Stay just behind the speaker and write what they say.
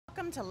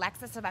Welcome to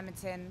Lexus of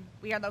Edmonton.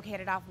 We are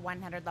located off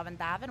 111th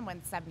Ave and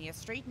 170th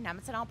Street in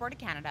Edmonton, Alberta,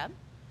 Canada.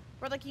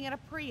 We're looking at a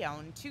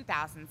pre-owned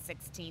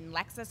 2016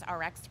 Lexus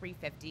RX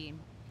 350.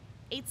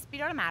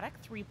 8-speed automatic,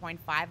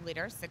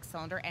 3.5-liter,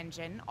 6-cylinder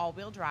engine,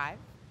 all-wheel drive.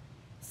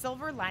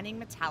 Silver lining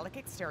metallic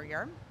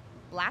exterior,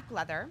 black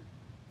leather,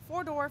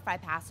 4-door,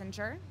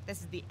 5-passenger. This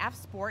is the F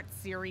Sport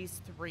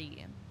Series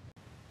 3.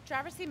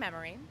 Driver seat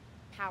memory,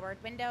 powered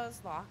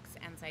windows, locks,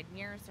 and side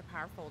mirrors are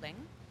power folding.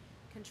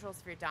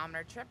 Controls for your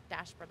odometer, trip,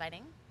 dashboard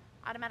lighting,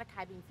 automatic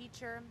high beam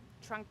feature,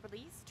 trunk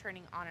release,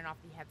 turning on and off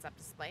the heads-up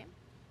display,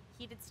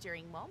 heated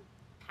steering wheel,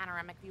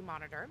 panoramic view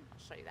monitor, I'll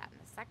show you that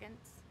in a second,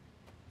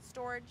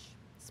 storage,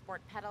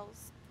 sport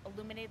pedals,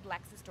 illuminated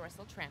Lexus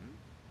dorsal trim,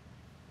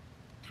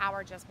 power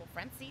adjustable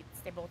front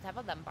seats, they both have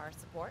a lumbar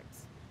support,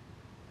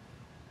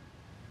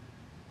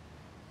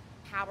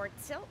 power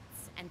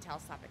tilts and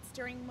telescopic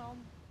steering wheel,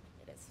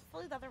 it is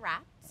fully leather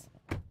wrapped,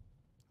 you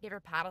have your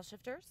paddle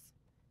shifters,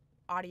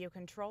 audio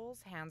controls,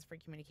 hands-free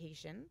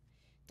communication,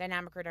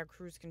 dynamic radar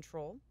cruise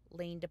control,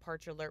 lane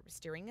departure alert with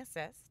steering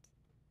assist.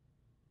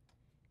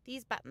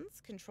 These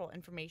buttons control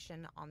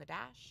information on the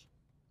dash,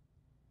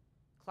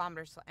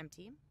 kilometers still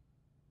empty,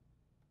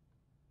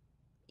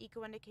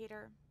 eco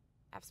indicator,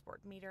 F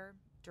Sport meter,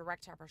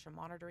 direct tire pressure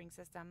monitoring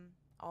system,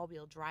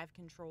 all-wheel drive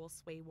control,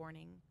 sway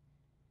warning.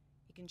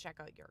 You can check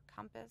out your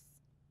compass,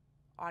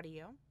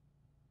 audio,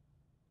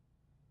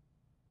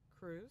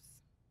 cruise,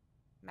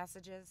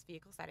 messages,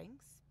 vehicle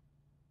settings,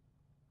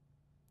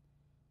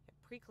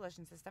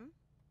 pre-collision system,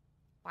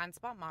 blind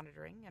spot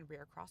monitoring and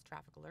rear cross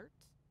traffic alert,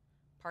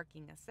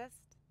 parking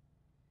assist.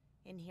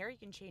 In here you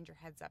can change your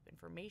heads-up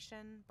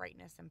information,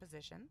 brightness, and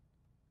position.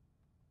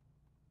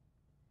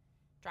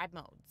 Drive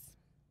modes.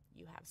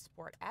 You have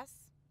Sport S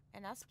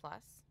and S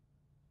Plus,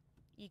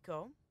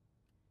 Eco,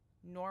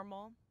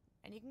 Normal,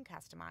 and you can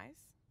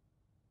customize.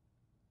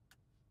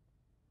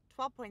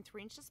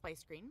 12.3-inch display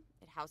screen.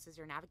 It houses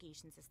your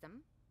navigation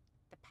system,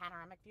 the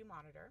panoramic view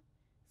monitor.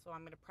 So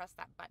I'm going to press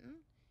that button.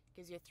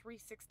 Gives you a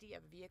 360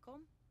 of the vehicle,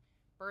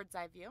 bird's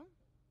eye view,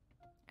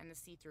 and the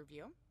see-through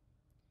view.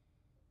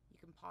 You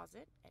can pause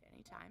it at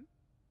any time.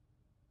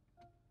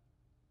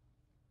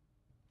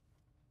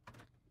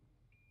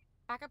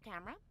 Backup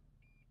camera,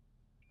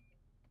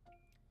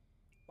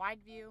 wide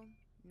view,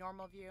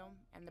 normal view,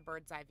 and the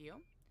bird's eye view.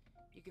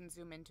 You can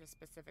zoom into a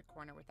specific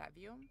corner with that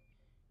view.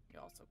 You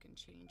also can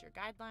change your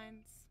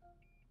guidelines.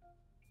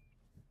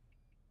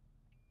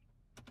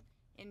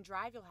 In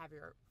drive, you'll have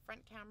your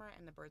front camera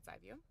and the bird's eye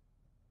view.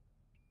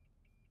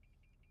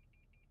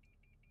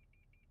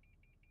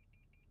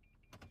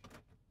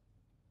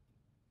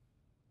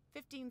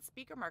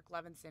 15-speaker Mark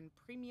Levinson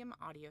premium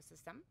audio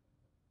system,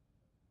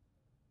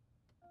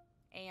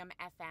 AM,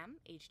 FM,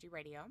 HD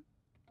radio,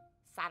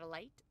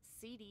 satellite,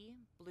 CD,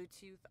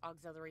 Bluetooth,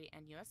 auxiliary,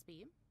 and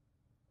USB.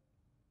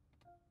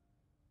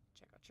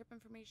 Check out trip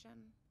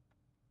information.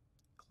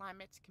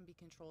 Climate can be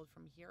controlled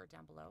from here or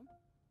down below.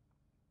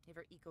 You have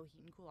your Eco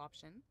heat and cool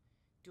option,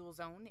 dual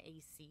zone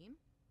AC,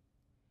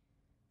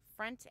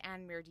 front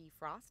and rear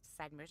defrost,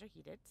 side mirrors are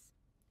heated,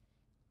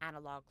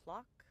 analog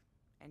clock,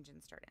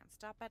 engine start and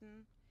stop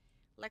button,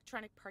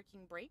 electronic parking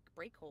brake,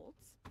 brake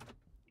holds,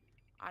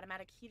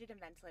 automatic heated and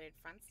ventilated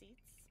front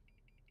seats,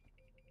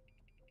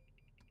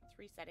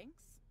 3 settings.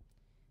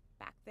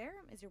 Back there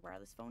is your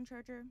wireless phone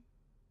charger,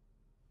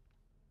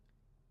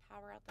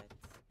 power outlets,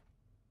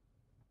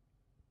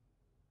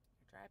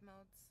 your drive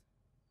modes.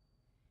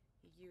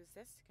 You use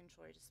this to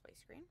control your display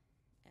screen,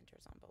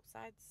 enters on both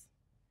sides,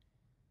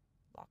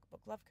 lockable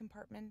glove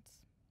compartment,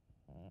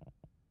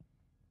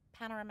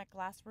 panoramic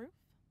glass roof.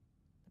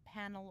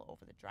 Panel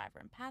over the driver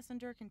and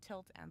passenger can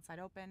tilt and slide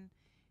open,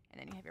 and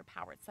then you have your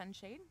powered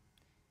sunshade.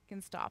 You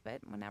can stop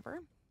it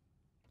whenever.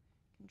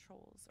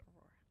 Controls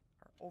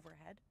are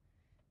overhead,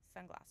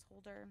 sunglass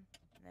holder,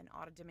 and then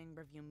auto dimming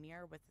review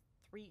mirror with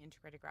 3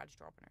 integrated garage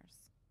door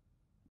openers.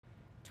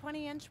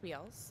 20-inch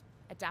wheels,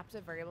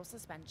 adaptive variable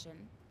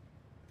suspension,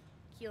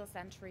 keyless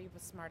entry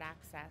with smart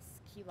access,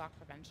 key lock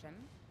prevention,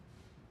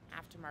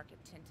 aftermarket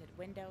tinted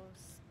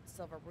windows,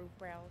 silver roof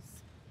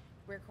rails,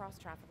 rear cross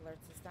traffic alert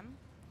system,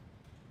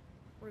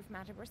 roof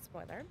mounted rear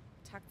spoiler,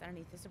 tucked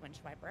underneath is a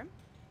windshield wiper,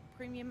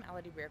 premium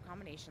LED rear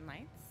combination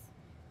lights,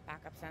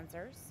 backup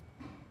sensors.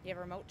 You have a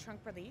remote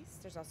trunk release.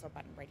 There's also a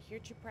button right here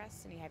to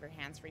press, and you have your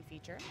hands-free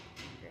feature.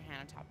 Your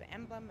hand on top of the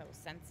emblem, it will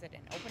sense it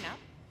and open up.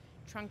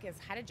 Trunk is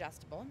height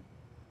adjustable.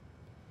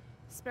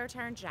 Spare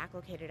tire and jack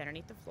located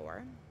underneath the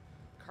floor.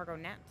 Cargo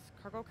net,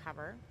 cargo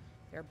cover.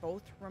 They're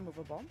both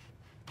removable.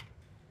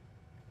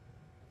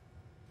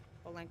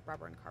 Full-length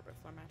rubber and carpet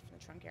floor mat from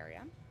the trunk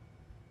area.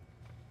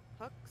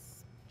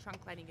 Hooks.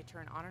 Trunk lighting can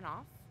turn on and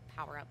off,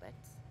 power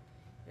outlets.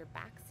 Your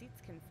back seats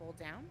can fold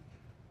down.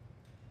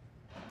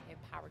 You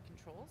have power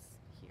controls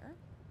here.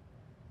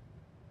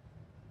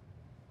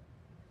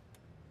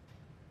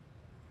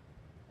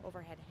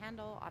 Overhead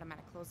handle,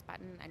 automatic close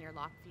button, and your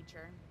lock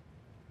feature.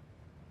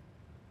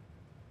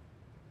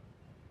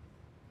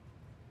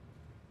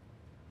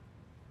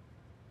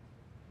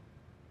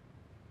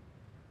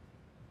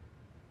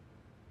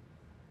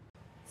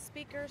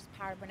 speakers,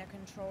 power window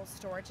controls,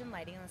 storage and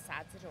lighting on the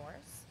sides of the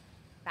doors,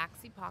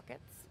 backseat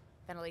pockets,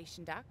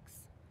 ventilation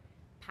ducts,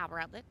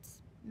 power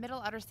outlets. Middle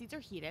outer seats are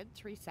heated,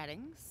 3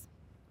 settings,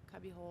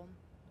 cubby hole,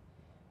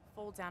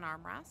 fold down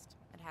armrest.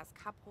 It has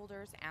cup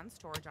holders and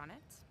storage on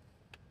it.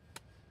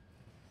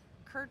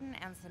 Curtain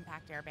and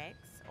impact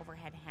airbags,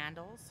 overhead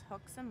handles,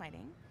 hooks and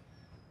lighting.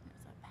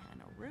 There's a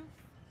panel roof.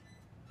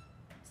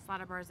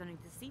 Slaughter bars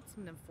underneath the seats,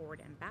 move them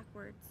forward and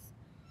backwards.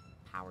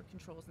 Power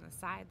controls on the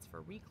sides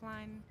for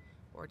recline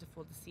or to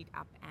fold the seat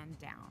up and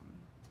down.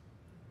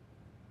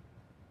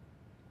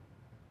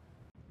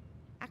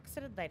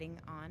 Accented lighting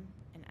on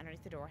and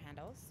underneath the door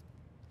handles.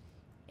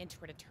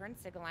 Integrated turn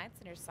signal lights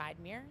in your side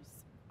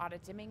mirrors. Auto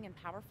dimming and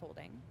power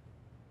folding.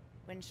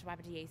 Windshield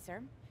wiper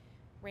deicer.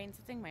 Rain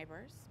sensing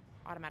wipers.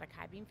 Automatic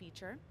high beam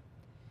feature.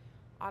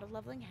 Auto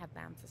leveling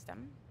headlamp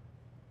system.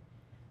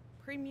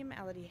 Premium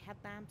LED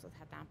headlamps with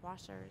headlamp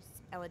washers.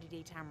 LED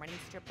daytime running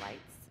strip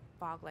lights.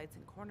 Fog lights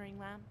and cornering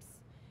lamps.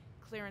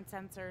 Clearance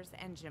sensors,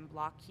 engine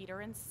block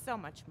heater, and so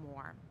much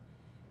more.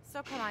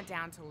 So come on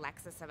down to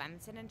Lexus of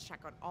Edmonton and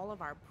check out all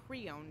of our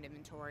pre-owned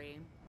inventory.